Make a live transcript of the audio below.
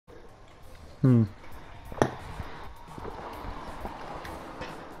Hmm.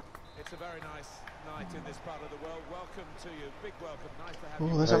 It's a very nice night in this part of the world. Welcome to you. Big welcome. Nice to have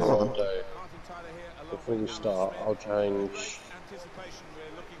you. There's a lot of them. Martin Tyler here, along Before we with start, I'll change. anticipation.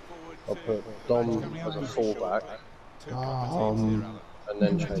 We're looking forward I'll to put Dom as a fullback, and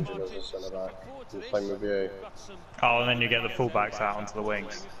then change him as a centre back. And same with you. Oh, and then you get the fullbacks out onto the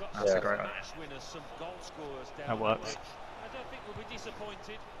wings. That's a great idea. That works. I don't think we'll be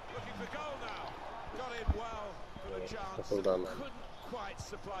disappointed. Looking for goal now. Got in well for the chance. That's all done. Couldn't quite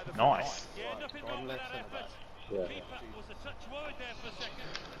supply the Nice. Yeah, nothing wrong with that effort. Yeah. Keeper was a touch worried there for a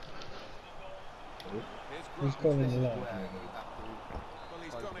second. He's gone in the line. Well,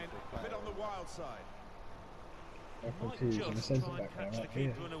 he's gone in a bit on the wild side. FLT is in the centre back now, right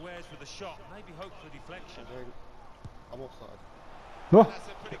here. Unawares with a shot, maybe hope for deflection. I'm offside. Oh. That's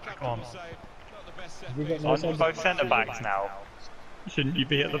a pretty comfortable save. Not the best set We got piece. no On both centre backs now. Shouldn't you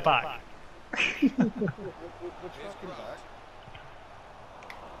be at the back? Which fucking back?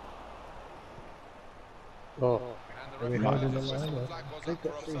 Oh, Are we holding the line? They've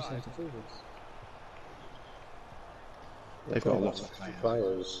got 3 centre forwards. They've got a lot of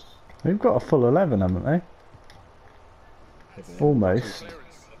players. They've got a full 11, haven't they? Almost. No,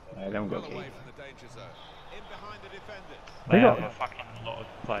 they haven't got a keeper. Away from the danger zone. In behind the defenders. They got a fucking lot of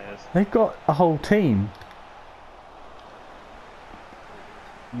players. They've got a whole team.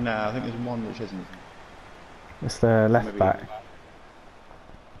 No, I think there's one which isn't. It's their left Maybe- back.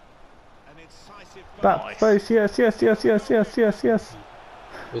 An incisive That's close. Yes, yes, yes, yes, yes, yes, yes.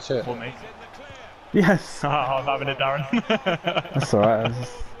 Is it? For me. in the clear. Yes. I'm having it, Darren. That's alright.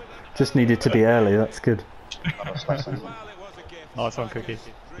 Just needed to be early. That's good. Well, it was a gift. Nice one, Cookie.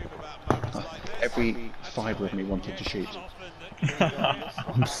 Dream about moments like this. Every fibre of me wanted to shoot.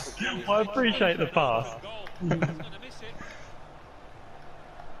 I appreciate the pass.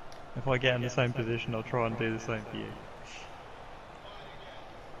 If I get in the same position, I'll try and do the same for you.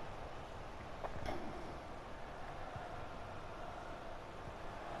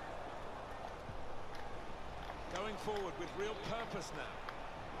 Going forward with real purpose now.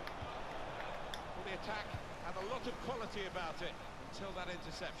 Well, the attack had a lot of quality about it until that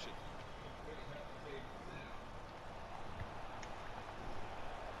interception.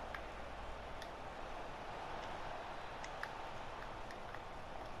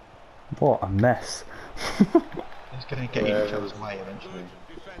 What a mess. It's going to get in each other's way eventually.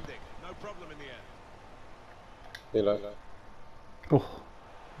 Good defending, no problem in the end. You know. Oh,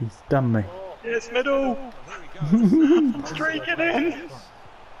 he's done me. Yes, middle! Well, here he goes. Streak it in! Could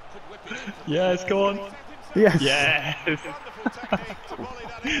whip it into the Yes, go on. Yes. Yes! wonderful technique to volley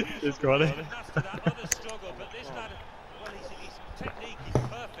that in. It's got it. Mastered that other struggle, but this lad, well, his technique is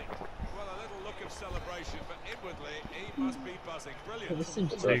perfect. Well, a little look of celebration, but inwardly he must be buzzing. Brilliant. This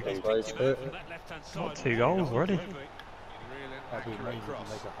seems to It's a embrace it. From that left-hand side. Got 2 goals already. Really accurate cross.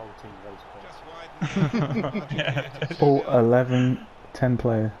 Just wide. All 11, 10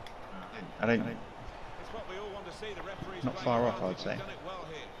 players. I don't. It's what we all want to see. The referee's Not playing far well. off, I'd say. He's done it well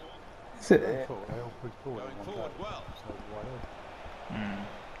here. Is it? Going forward well. And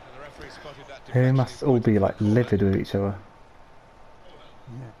the referee spotted that They deflection. must all be like livid with each other.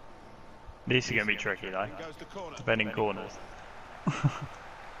 This is going to be tricky though. Goes the corner. Defending corners.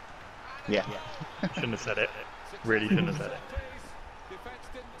 Yeah. Shouldn't have said it. Really shouldn't have said it. Defence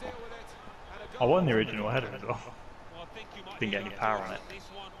didn't deal with it. And a I goal. won the original header as well. Well, I think you might Didn't get be any right power to on it. This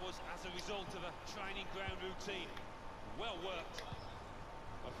one was as a result of a training ground routine. Well worked.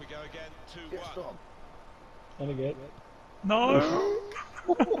 Off we go again, 2-1. And again. No!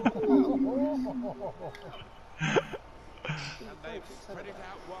 And they've spread it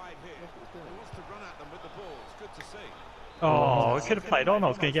out wide here. He wants to run at them with the ball. It's good to see. Oh, I could have played on. I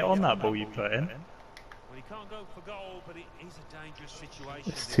was going to get on that ball you put in. Well, he can't go for goal, but it is a dangerous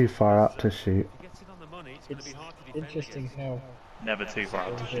situation. It's too far up to shoot. If he gets it on the money, it's going to It's be hard to defend interesting against. how Never too far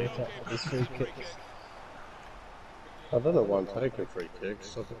up to they shoot. attack with these free kicks. I don't know why I'm taking free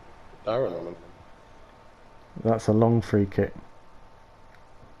kicks. I've got Darren on them. That's a long free kick.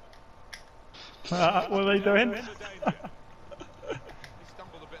 What are they doing? He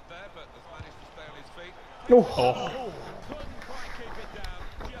stumbled a bit there, but has managed to stay on his feet. Oh, Couldn't quite keep it down.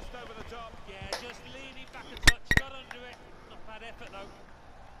 Just over the top. Yeah, just leaning back a touch. Got under it. Not bad effort,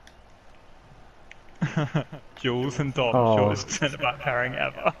 though. Jules and Dom, Oh. shortest centre back pairing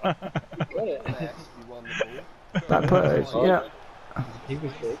ever. Got it. that put it, yeah. He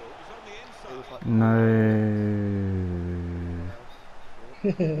was big. He was on the inside. No.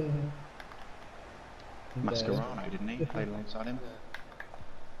 Mascherano, didn't he? Played alongside him.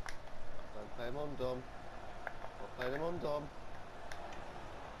 Don't play him on Dom. I'll play him on Dom.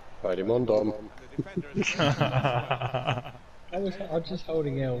 Played him on, Dom. I was just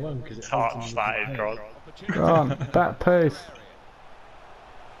holding L1 because it's Touch that is, Grant. Grant, back post.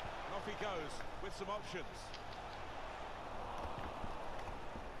 Off he goes with some options.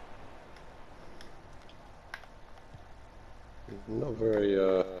 Not very,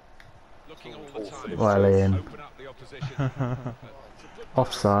 Looking all the time. Well in. Open up the opposition.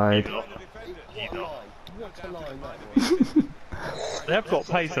 Offside. They've got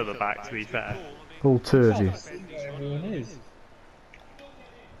pace at the back, to be fair. All two of you. Everyone is.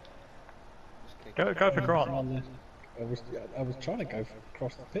 Go for Grant. I was trying to go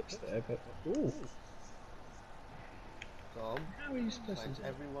across the pitch there, but ooh. Dom, How are you supposed thanks to?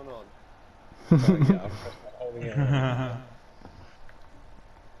 everyone on. Yeah, I'm holding L1.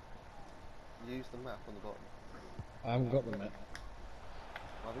 Use the map on the bottom. I haven't got the map.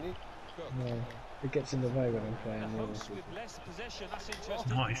 Haven't you? No, it gets in the way when I'm playing.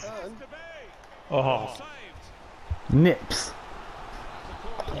 Nice. And Oh, Nips.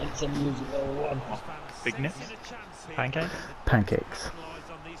 It's a music L1. big nips. Pancakes. Pancakes.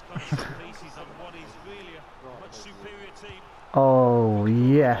 Oh,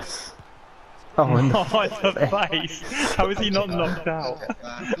 yes. Oh, in Oh, the it's a face. How is he not knocked out?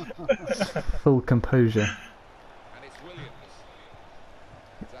 full composure. And it's Williams.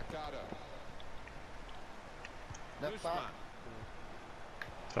 Zaccardo. left back.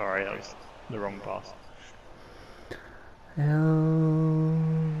 Sorry, that was the wrong pass.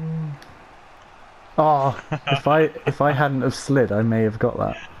 Oh, if I hadn't have slid, I may have got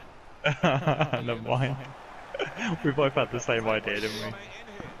that. Never mind. We both had the same idea, didn't we?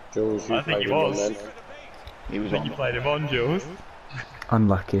 Jules, you I think played he him on was. then. He was I think on. you played him on, Jules.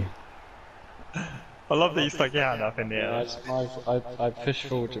 Unlucky. I love that you stuck your hand up in the air. I pushed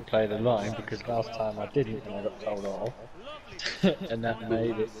forward to play the line because last time I didn't and I got told off. And that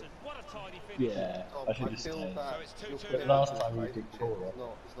made it. Yeah, I should have feel stayed. that But last time you did call it.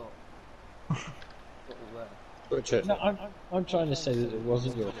 It's not all there. Richard. No, I'm trying to say that it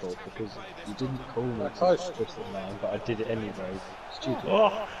wasn't your fault because you didn't call me to Close. push the line, but I did it anyway. Stupid.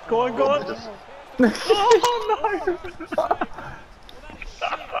 Oh, go on, go on! Oh no!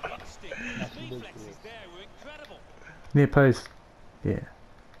 Near post. Yeah.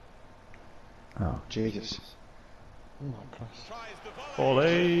 Oh. Jesus. Oh my gosh.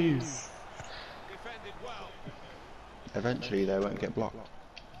 Volleys! Eventually they won't get blocked.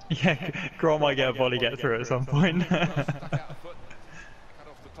 Yeah, Grant might get a volley get through at some point. Cut off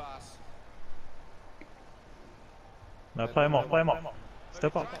the pass. No, play him off, play him off.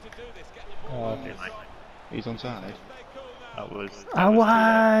 Step up. Oh, He's on side. That was...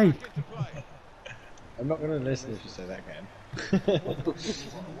 Away! I'm not going to listen if you say that again. It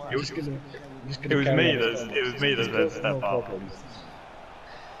was, it was me that said step up.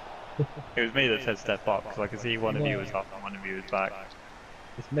 It was me that said step up because I could see one of you was up and one of you was back.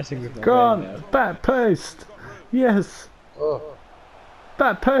 It's messing with my Grant, brain now. back post. Yes.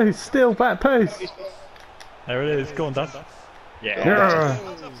 Back post. Still back post. There it is. Go on, Dan. Yeah. Yeah.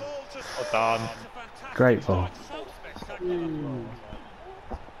 Well done. Great ball.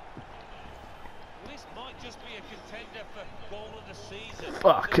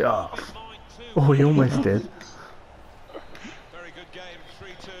 Fuck off. Oh, he almost did. Very good game,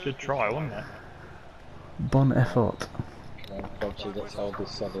 3-2. Good try, wasn't it? Bon effort. Come on, Fudgy, let's hold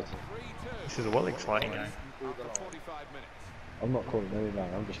this solid. This is a well exciting game. After 45 minutes. I'm not calling any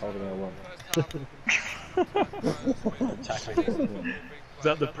line, I'm just holding L1. Tackling. Is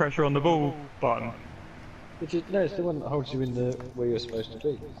that the pressure on the ball button? Which is, no, it's the one that holds you in the where you're supposed to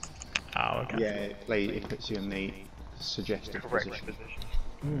be. Oh, okay. Yeah, it puts you in the suggested position.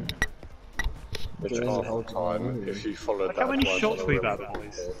 Which half time, if you followed Look that. how many advice shots on we've the had, ref-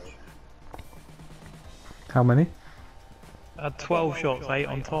 boys. How many? I had 12 shots, 8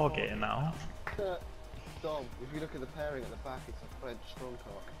 on target now. Dom, if you look at the pairing at the back, it's a French strong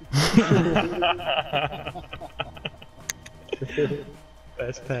cock.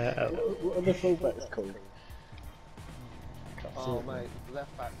 Best pair ever. What are the fullbacks called? Oh mate,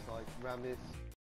 left back's like Ramis,